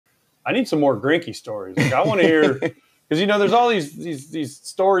I need some more Greinke stories. Like, I want to hear because there's all these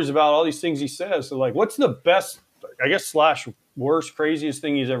stories about all these things he says. So like, what's the best, I guess, slash worst, craziest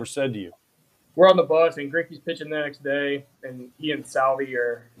thing he's ever said to you? We're on the bus, and Greinke's pitching the next day, and he and Salvi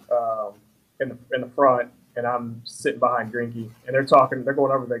are in the front, and I'm sitting behind Greinke, and they're talking. They're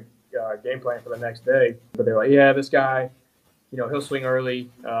going over the game plan for the next day. But they're like, "Yeah, this guy, he'll swing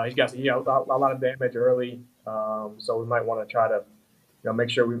early. He's got a lot of damage early, so we might want to try to make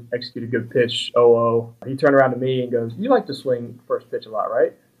sure we execute a good pitch." He turned around to me and goes, "You like to swing first pitch a lot,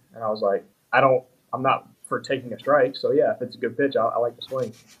 right?" And I was like, I'm not for taking a strike, so yeah, if it's a good pitch, I like to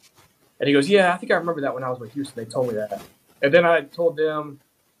swing." And he goes, "Yeah, I think I remember that when I was with Houston. They told me that." And then I told them,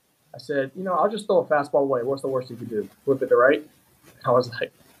 I said, "I'll just throw a fastball away. What's the worst you could do? Flip it to right?" I was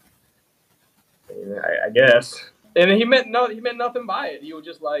like, I guess. And he meant nothing by it. He was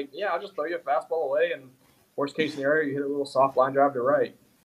just like, "Yeah, I'll just throw you a fastball away, and worst case scenario, you hit a little soft line drive to right."